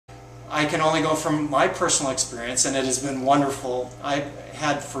I can only go from my personal experience, and it has been wonderful. I've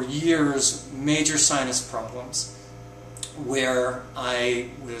had for years major sinus problems where I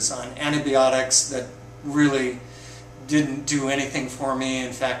was on antibiotics that really didn't do anything for me.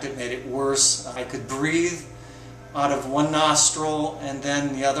 In fact, it made it worse. I could breathe out of one nostril and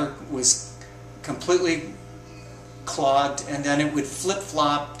then the other was completely clogged, and then it would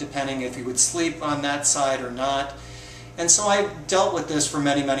flip-flop depending if you would sleep on that side or not. And so I dealt with this for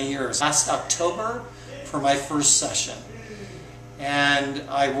many, many years. Last October for my first session. And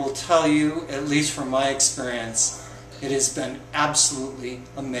I will tell you, at least from my experience, it has been absolutely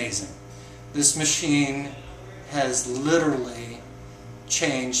amazing. This machine has literally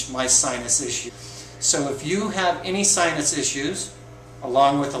changed my sinus issue. So if you have any sinus issues,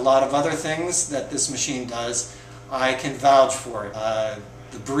 along with a lot of other things that this machine does, I can vouch for it.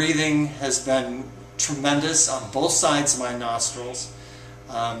 The breathing has been tremendous on both sides of my nostrils.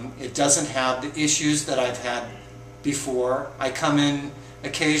 It doesn't have the issues that I've had before. I come in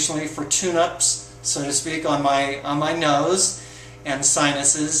occasionally for tune-ups, so to speak, on my nose and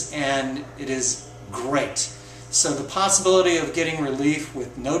sinuses, and it is great. So the possibility of getting relief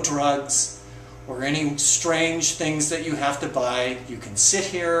with no drugs or any strange things that you have to buy, you can sit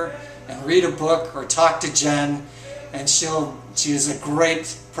here and read a book or talk to Jen, and she is a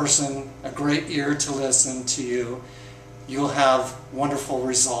great person, a great ear to listen to you. You'll have wonderful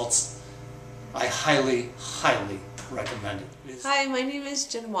results. I highly, highly recommend it. Hi, my name is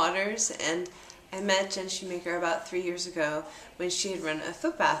Jen Waters, and I met Jen Shoemaker about 3 years ago when she had run a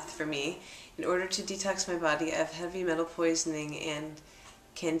foot bath for me in order to detox my body of heavy metal poisoning and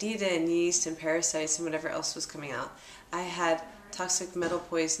candida and yeast and parasites and whatever else was coming out. I had toxic metal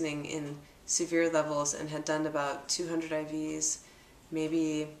poisoning in severe levels and had done about 200 IVs,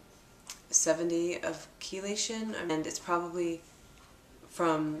 maybe 70 of chelation, and it's probably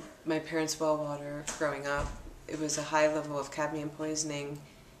from my parents' well water growing up. It was a high level of cadmium poisoning,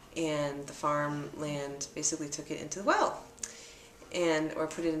 and the farmland basically took it into the well, or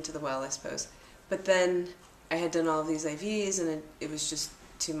put it into the well, I suppose. But then I had done all of these IVs, and it was just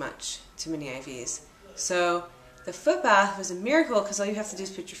too much, too many IVs. So the foot bath was a miracle, because all you have to do is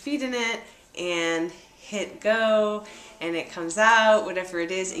put your feet in it and hit go, and it comes out, whatever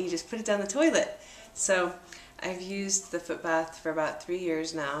it is, and you just put it down the toilet. So I've used the foot bath for about 3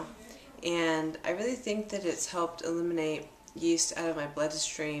 years now, and I really think that it's helped eliminate yeast out of my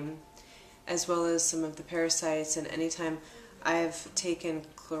bloodstream, as well as some of the parasites, and anytime I've taken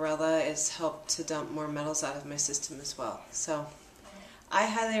chlorella, it's helped to dump more metals out of my system as well. So I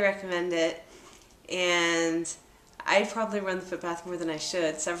highly recommend it, and I probably run the foot bath more than I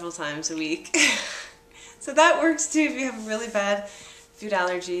should, several times a week. So that works too if you have really bad food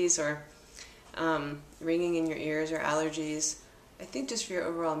allergies or ringing in your ears or allergies. I think just for your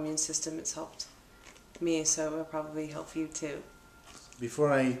overall immune system it's helped me, so it will probably help you too.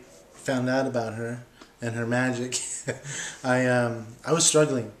 Before I found out about her and her magic, I was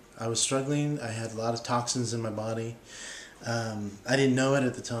struggling. I had a lot of toxins in my body. I didn't know it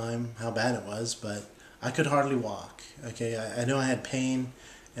at the time, how bad it was, but I could hardly walk. Okay, I know I had pain,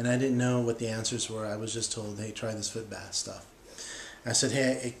 and I didn't know what the answers were. I was just told, hey, try this foot bath stuff. I said,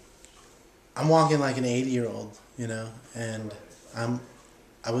 hey, I'm walking like an 80-year-old, you know, and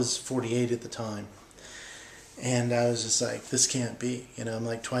I was 48 at the time. And I was just like, this can't be. You know, I'm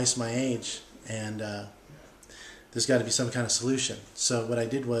like twice my age, and there's got to be some kind of solution. So what I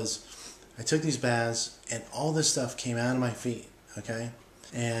did was I took these baths, and all this stuff came out of my feet, okay?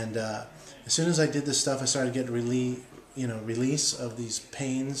 And as soon as I did this stuff, I started getting release of these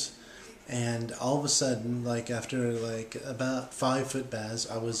pains, and all of a sudden, like after like about 5 foot baths,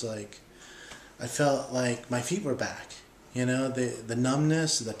 I felt like my feet were back. You know, the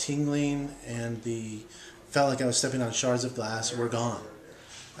numbness, the tingling, and felt like I was stepping on shards of glass were gone.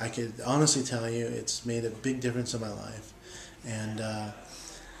 I could honestly tell you it's made a big difference in my life. And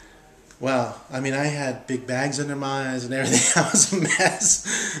well, I mean, I had big bags under my eyes and everything. I was a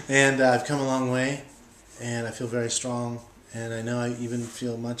mess. And I've come a long way, and I feel very strong, and I know I even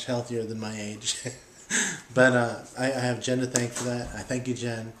feel much healthier than my age. But I have Jen to thank for that. I thank you,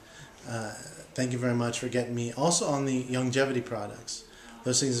 Jen. Thank you very much for getting me also on the longevity products.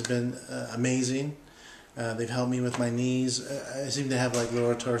 Those things have been amazing. They've helped me with my knees. I seem to have like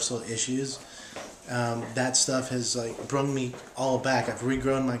lower tarsal issues. That stuff has like brung me all back. I've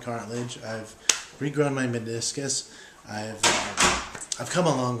regrown my cartilage. I've regrown my meniscus. I've come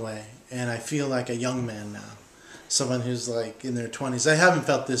a long way, and I feel like a young man now. Someone who's like in their 20s. I haven't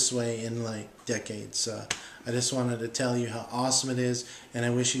felt this way in like decades. I just wanted to tell you how awesome it is, and I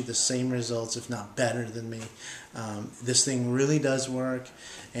wish you the same results, if not better than me. This thing really does work,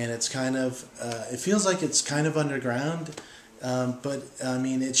 and it's kind of, it feels like it's kind of underground, but I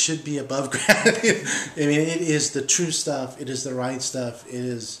mean, it should be above ground. I mean, it is the true stuff. It is the right stuff.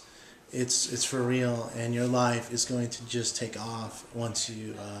 It's for real, and your life is going to just take off once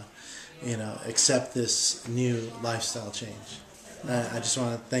you, accept this new lifestyle change. I just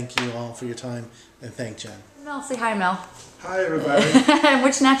want to thank you all for your time, and thank Jen. Mel, say hi, Mel. Hi, everybody.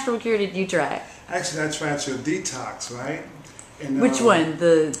 Which natural cure did you try? Actually, I tried your detox, right? And, Which one?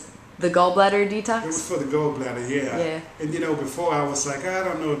 The gallbladder detox? It was for the gallbladder, yeah. Yeah. And before I was like, I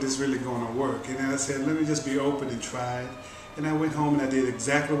don't know if this is really going to work. And then I said, let me just be open and try it. And I went home and I did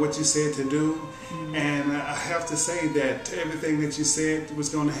exactly what you said to do. Mm-hmm. And I have to say that everything that you said was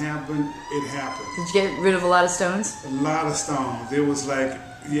going to happen, it happened. Did you get rid of a lot of stones? A lot of stones. It was like,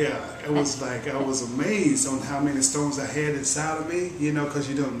 it was like I was amazed on how many stones I had inside of me, because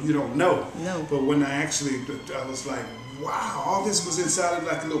you don't know. No. But when I was like, wow, all this was inside of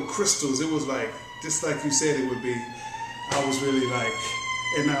like little crystals. It was like, just like you said it would be. I was really like,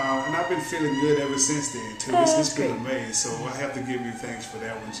 and I've been feeling good ever since then too. It's been amazing. So I have to give you thanks for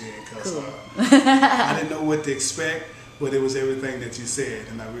that one, Jen, because I didn't know what to expect, but it was everything that you said,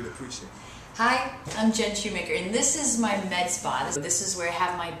 and I really appreciate it. Hi, I'm Jen Shoemaker, and this is my med spa. This is where I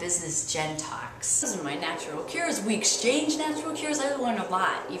have my business, Jentox. This is my natural cures. We exchange natural cures. I learn a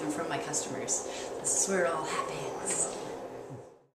lot, even from my customers. This is where it all happens.